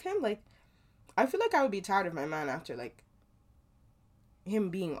not tired of him? Like, I feel like I would be tired of my man after, like, him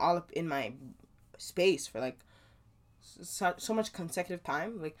being all up in my space for, like, so much consecutive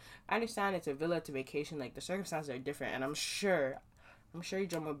time. Like, I understand it's a villa, it's a vacation, like, the circumstances are different, and I'm sure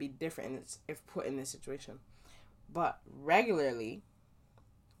Ijoma would be different if put in this situation. But regularly,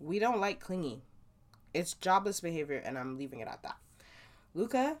 we don't like clingy. It's jobless behavior, and I'm leaving it at that.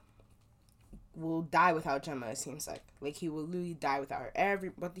 Luca will die without Gemma, it seems like. Like, he will literally die without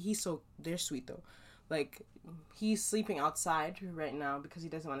her. But they're sweet, though. Like, he's sleeping outside right now because he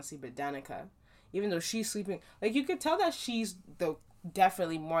doesn't want to sleep with Danica. Even though she's sleeping. Like, you could tell that she's the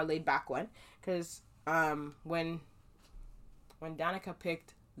definitely more laid back one. Because, when Danica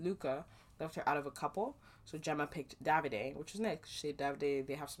picked Luca, left her out of a couple. So Gemma picked Davide, which was nice. She said Davide,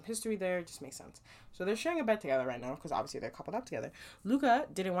 they have some history there. It just makes sense. So they're sharing a bed together right now because obviously they're coupled up together. Luca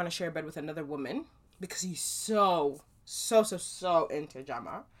didn't want to share a bed with another woman because he's so into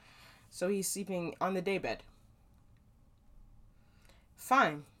Gemma. So he's sleeping on the day bed.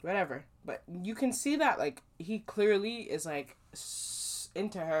 Fine, whatever. But you can see that, like, he clearly is, like,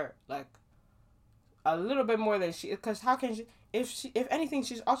 into her, like, a little bit more than she, because how can she, if anything,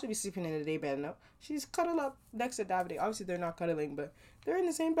 she's also be sleeping in the day bed, no? She's cuddled up next to Davide. Obviously, they're not cuddling, but they're in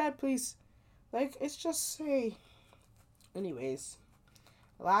the same bed, please. Like, it's just, hey. Anyways,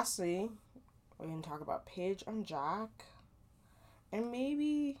 lastly, we're going to talk about Paige and Jack. And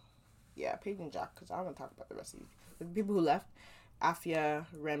maybe, yeah, Paige and Jack, because I don't want to talk about the rest of these. The people who left, Afia,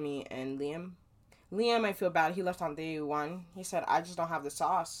 Remy, and Liam. Liam, I feel bad. He left on day 1. He said, I just don't have the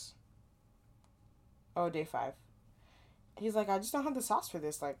sauce. Oh, day 5. He's like, I just don't have the sauce for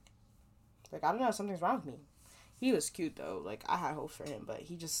this. Like, I don't know, something's wrong with me. He was cute, though. Like, I had hope for him, but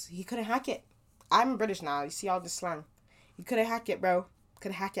he couldn't hack it. I'm British now. You see all this slang. He couldn't hack it, bro.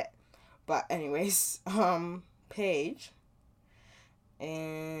 Couldn't hack it. But anyways, Paige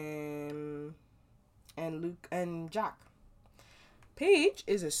and Luke and Jack. Paige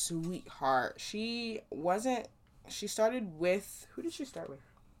is a sweetheart. She started with, who did she start with?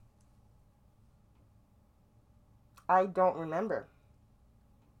 I don't remember.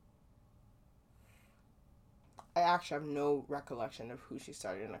 I actually have no recollection of who she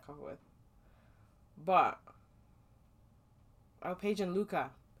started in a couple with. But, Paige and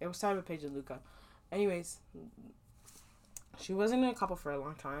Luca. It was time with Paige and Luca. Anyways, she wasn't in a couple for a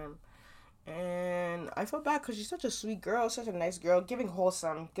long time. And I feel bad because she's such a sweet girl, such a nice girl, giving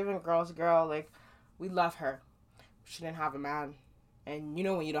wholesome, giving girls girl. Like, we love her. She didn't have a man. And you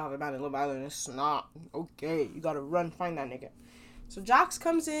know when you don't have a man in Love Island, it's not okay. You gotta run, find that nigga. So Jax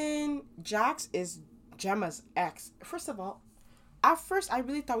comes in. Jax is Gemma's ex. First of all, at first I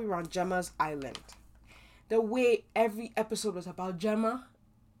really thought we were on Gemma's island. The way every episode was about Gemma,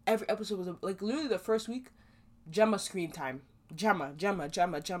 every episode was like literally the first week, Gemma screen time. Gemma.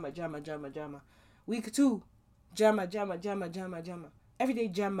 Week 2, Gemma. Every day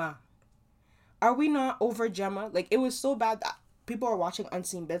Gemma. Are we not over Gemma? Like, it was so bad that people are watching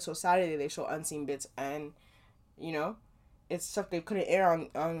Unseen Bits. So Saturday they show Unseen Bits, and you know, it's stuff they couldn't air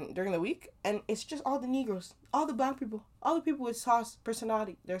on during the week, and it's just all the Negroes, all the black people, all the people with sauce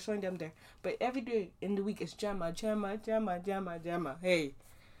personality. They're showing them there, but every day in the week it's Gemma, Gemma, Gemma, Gemma, Gemma. Hey,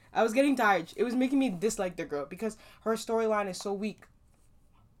 I was getting tired. It was making me dislike the girl because her storyline is so weak.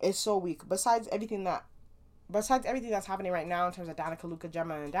 It's so weak. Besides everything that's happening right now in terms of Danica, Luca,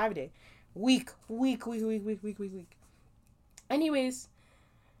 Gemma, and Davide, weak, weak, weak, weak, weak, weak, weak, weak. Anyways,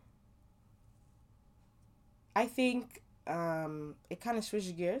 I think it kind of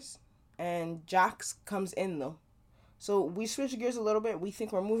switches gears, and Jax comes in though. So we switch gears a little bit. We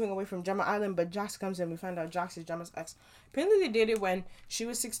think we're moving away from Gemma Island, but Jax comes in. We find out Jax is Gemma's ex. Apparently they dated when she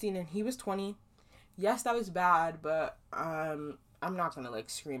was 16 and he was 20. Yes, that was bad, but I'm not gonna like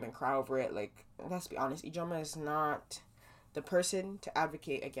scream and cry over it. Like, let's be honest, Ijoma is not the person to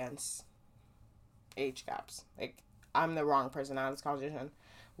advocate against age gaps. Like, I'm the wrong person to have this conversation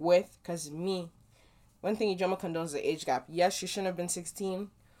with, because one thing Ijoma condones is the age gap. Yes, she shouldn't have been 16,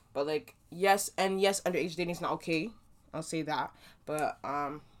 but like, yes, underage dating is not okay. I'll say that. But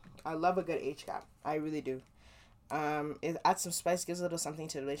I love a good age gap. I really do. It adds some spice, gives a little something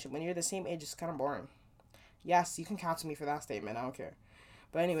to the relationship. When you're the same age, it's kind of boring. Yes, you can cancel me for that statement. I don't care.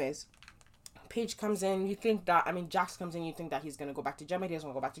 But anyways, Paige comes in. Jax comes in. You think that he's going to go back to Gemma. He doesn't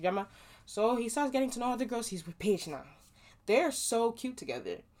want to go back to Gemma. So he starts getting to know other girls. He's with Paige now. They're so cute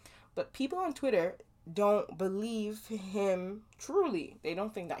together. But people on Twitter don't believe him truly. They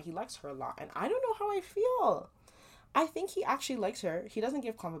don't think that he likes her a lot. And I don't know how I feel. I think he actually likes her. He doesn't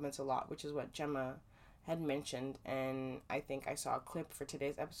give compliments a lot, which is what Gemma had mentioned. And I think I saw a clip for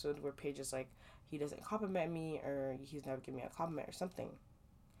today's episode where Paige is like, he doesn't compliment me, or he's never given me a compliment or something.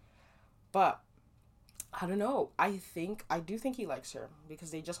 But I don't know. I do think he likes her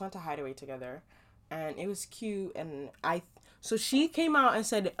because they just went to Hideaway together, and it was cute. And so she came out and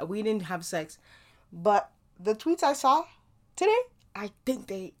said we didn't have sex, but the tweets I saw today, I think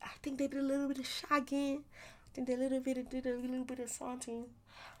they did a little bit of shagging. I think they did a little bit of something.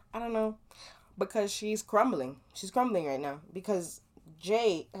 I don't know, because she's crumbling. She's crumbling right now because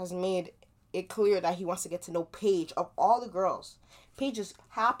Jay has made it clear that he wants to get to know Paige. Of all the girls, Paige is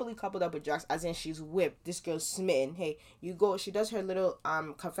happily coupled up with Jax, as in she's whipped. This girl's smitten. Hey, you go. She does her little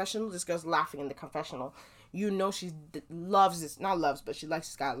confessional. This girl's laughing in the confessional. You know she loves this. Not loves, but she likes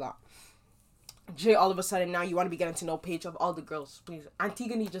this guy a lot. Jay, all of a sudden now you want to be getting to know Paige. Of all the girls, please.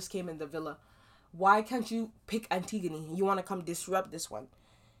 Antigone just came in the villa. Why can't you pick Antigone? You want to come disrupt this one.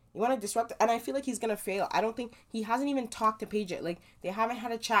 You want to disrupt, and I feel like he's going to fail. I don't think, he hasn't even talked to Paige yet. Like, they haven't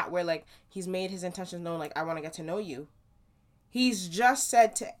had a chat where, like, he's made his intentions known, like, I want to get to know you. He's just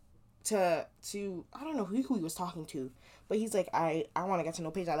said to I don't know who he was talking to, but he's like, I want to get to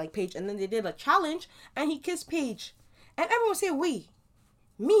know Paige. I like Paige. And then they did a challenge, and he kissed Paige. And everyone said, wait,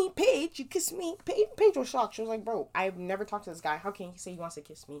 me, Paige, you kissed me? Paige was shocked. She was like, bro, I've never talked to this guy. How can he say he wants to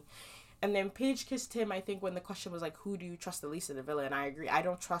kiss me? And then Paige kissed him, I think, when the question was like, who do you trust the least in the villa? And I agree. I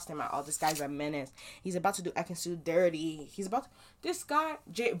don't trust him at all. This guy's a menace. He's about to do Ekin-Su dirty. This guy,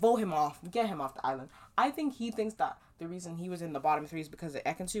 vote him off. Get him off the island. I think he thinks that the reason he was in the bottom 3 is because of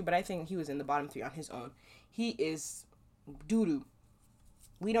Ekin-Su, but I think he was in the bottom 3 on his own. He is doo-doo.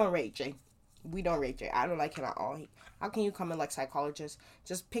 We don't rate Jay. I don't like him at all. How can you come in like psychologist,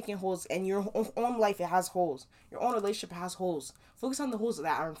 just picking holes? And your own life, it has holes. Your own relationship has holes. Focus on the holes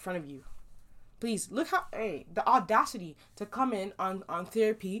that are in front of you. Please, look how, the audacity to come in on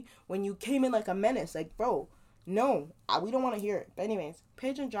therapy when you came in like a menace. Like, bro, no, we don't want to hear it. But anyways,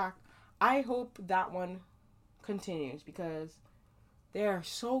 Paige and Jack, I hope that one continues because they are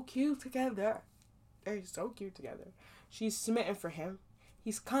so cute together. She's smitten for him.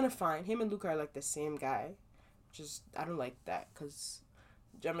 He's kind of fine. Him and Luca are like the same guy. Just, I don't like that because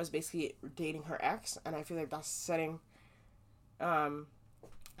Gemma's basically dating her ex, and I feel like that's setting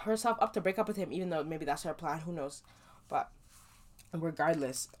herself up to break up with him, even though maybe that's her plan. Who knows? But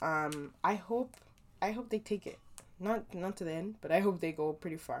regardless, I hope they take it. Not to the end, but I hope they go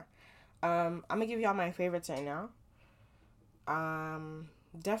pretty far. I'm gonna give y'all my favorites right now.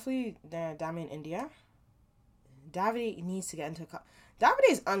 Definitely the Dami in India. Davide needs to get into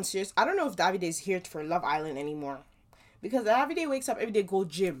Davide is unserious. I don't know if Davide is here for Love Island anymore. Because Davide wakes up every day, go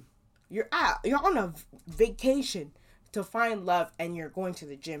gym. You're on a vacation to find love, and you're going to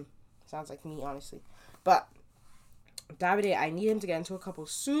the gym. Sounds like me, honestly. But Davide, I need him to get into a couple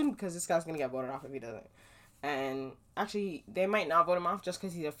soon because this guy's going to get voted off if he doesn't. And actually, they might not vote him off just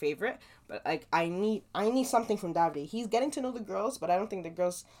because he's a favorite. But like, I need something from Davide. He's getting to know the girls, but I don't think the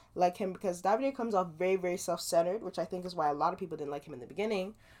girls like him because Davide comes off very, very self-centered, which I think is why a lot of people didn't like him in the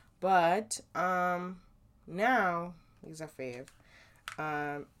beginning. But now he's a fave.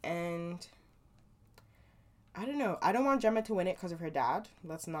 And I don't know. I don't want Gemma to win it because of her dad.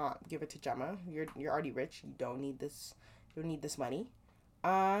 Let's not give it to Gemma. You're already rich. You don't need this. You don't need this money.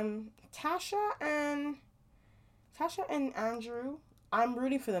 Tasha and Andrew. I'm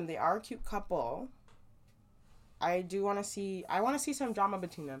rooting for them. They are a cute couple. I do want to see. I want to see some drama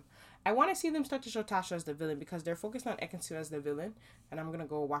between them. I want to see them start to show Tasha as the villain because they're focused on Ekansu as the villain, and I'm gonna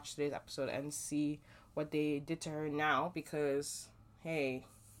go watch today's episode and see what they did to her now because hey,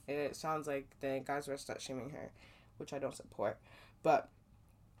 it sounds like the guys were start shaming her, which I don't support. But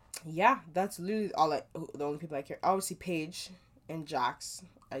yeah, that's literally all the only people I care. Obviously, Paige and Jax,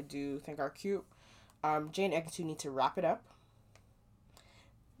 I do think are cute. Jay and Ekansu need to wrap it up.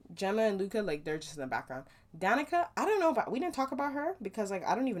 Gemma and Luca, like, they're just in the background. Danica, I don't know about, we didn't talk about her because, like,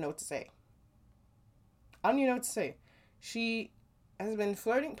 I don't even know what to say. I don't even know what to say. She has been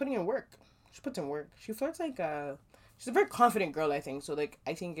flirting, putting in work. She puts in work. She flirts like, she's a very confident girl, I think. So, like,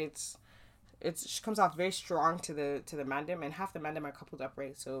 I think she comes off very strong to the Mandem, and half the Mandem are coupled up,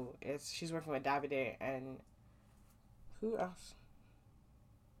 right? So, she's working with Davide and who else?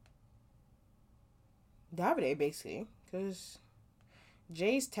 Davide, basically, because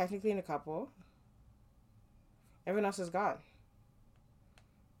Jay's technically in a couple. Everyone else is gone.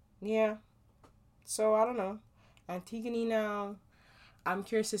 Yeah. So I don't know. Antigone now. I'm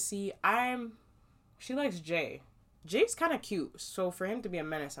curious to see. She likes Jay. Jay's kind of cute. So for him to be a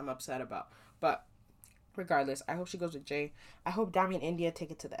menace, I'm upset about. But regardless, I hope she goes with Jay. I hope Dami and India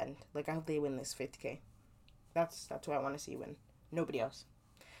take it to the end. Like I hope they win this 50K. That's what I want to see win. Nobody else.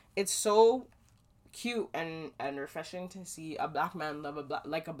 It's so cute and refreshing to see a black man love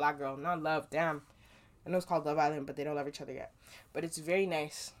a black girl. Not love, damn. I know it's called Love Island, but they don't love each other yet. But it's very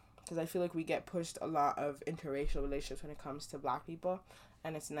nice because I feel like we get pushed a lot of interracial relationships when it comes to black people,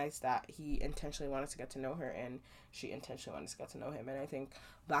 and it's nice that he intentionally wanted to get to know her and she intentionally wanted to get to know him. And I think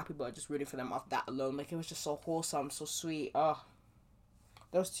black people are just rooting for them off that alone. Like it was just so wholesome, so sweet. Oh,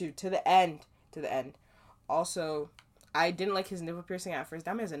 those two to the end, Also, I didn't like his nipple piercing at first.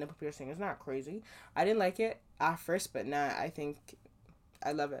 That man has a nipple piercing. It's not crazy. I didn't like it at first, but now I think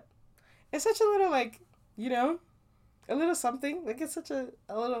I love it. It's such a little a little something. Like it's such a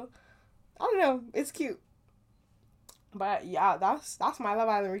little, I don't know. It's cute. But yeah, that's my Love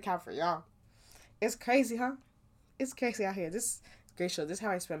Island recap for y'all. It's crazy, huh? It's crazy out here. This is a great show. This is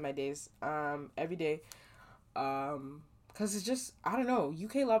how I spend my days. Every day. Cause it's just I don't know.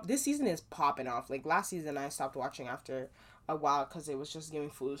 UK Love this season is popping off. Like last season, I stopped watching after a while because it was just giving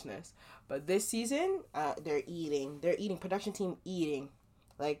foolishness. But this season, they're eating. They're eating. Production team eating.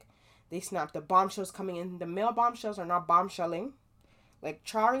 Like they snapped. The bombshells coming in. The male bombshells are not bombshelling. Like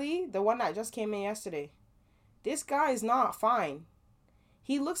Charlie, the one that just came in yesterday. This guy is not fine.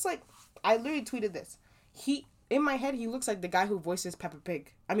 He looks like I literally tweeted this. In my head he looks like the guy who voices Peppa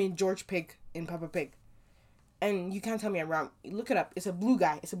Pig. I mean George Pig in Peppa Pig. And you can't tell me I'm wrong. Look it up. It's a blue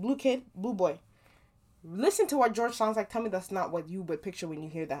guy. It's a blue kid, blue boy. Listen to what George sounds like. Tell me that's not what you would picture when you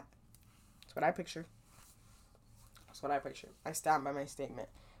hear that. That's what I picture. I stand by my statement.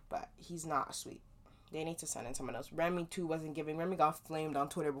 But he's not sweet. They need to send in someone else. Remy too wasn't giving. Remy got flamed on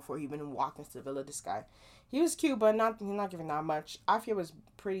Twitter before he even walked into the villa. This guy, he was cute, but he's not giving that much. Afia was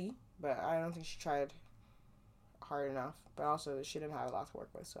pretty, but I don't think she tried hard enough. But also, she didn't have a lot to work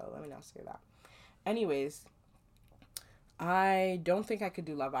with, so let me not say that. Anyways, I don't think I could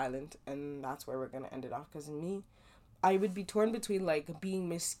do Love Island, and that's where we're gonna end it off. Because I would be torn between like being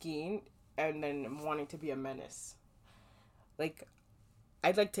Miskeen and then wanting to be a menace. Like,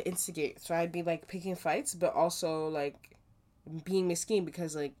 I'd like to instigate, so I'd be like picking fights, but also like being Miskeen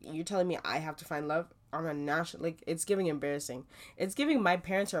because like you're telling me I have to find love on a national, like it's giving embarrassing. It's giving my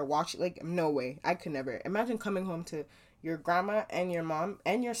parents are watching, like no way, I could never. Imagine coming home to your grandma and your mom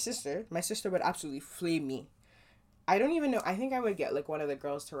and your sister. My sister would absolutely flame me. I don't even know. I think I would get like one of the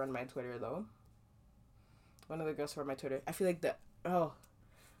girls to run my Twitter though. I feel like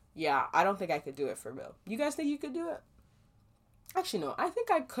yeah, I don't think I could do it for real. You guys think you could do it? Actually, no. I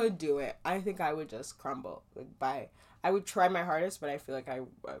think I could do it. I think I would just crumble. I would try my hardest, but I feel like I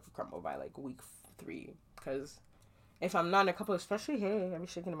would crumble by like week 3. Because if I'm not in a couple, especially, hey, I'll be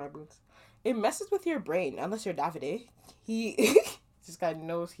shaking in my boots. It messes with your brain, unless you're Davide. This guy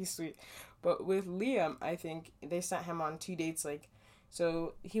knows he's sweet. But with Liam, I think they sent him on 2 dates.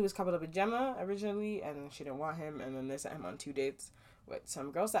 So he was coupled up with Gemma originally, and she didn't want him. And then they sent him on 2 dates with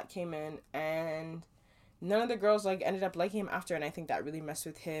some girls that came in, and none of the girls ended up liking him after, and I think that really messed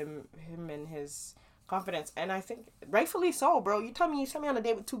with him and his confidence. And I think rightfully so, bro. You tell me you sent me on a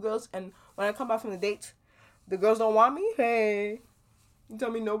date with 2 girls, and when I come back from the date, the girls don't want me. Hey, you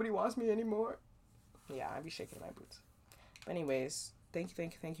tell me nobody wants me anymore. Yeah, I'd be shaking my boots. But anyways,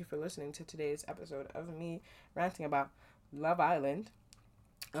 thank you for listening to today's episode of me ranting about Love Island.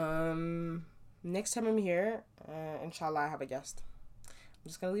 Next time I'm here, inshallah, I have a guest. I'm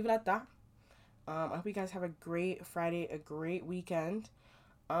just gonna leave it at that. I hope you guys have a great Friday, a great weekend.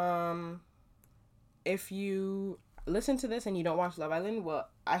 If you listen to this and you don't watch Love Island, well,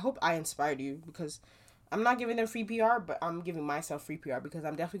 I hope I inspired you, because I'm not giving them free PR, but I'm giving myself free PR, because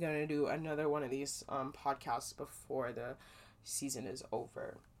I'm definitely going to do another one of these podcasts before the season is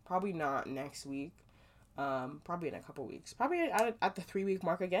over. Probably not next week. Probably in a couple weeks. Probably at the 3-week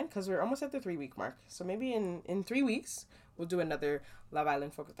mark again, because we're almost at the 3-week mark. So maybe in 3 weeks, we'll do another Love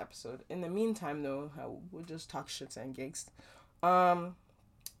Island focused episode. In the meantime, though, we'll just talk shits and gigs. Have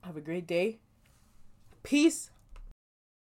a great day. Peace.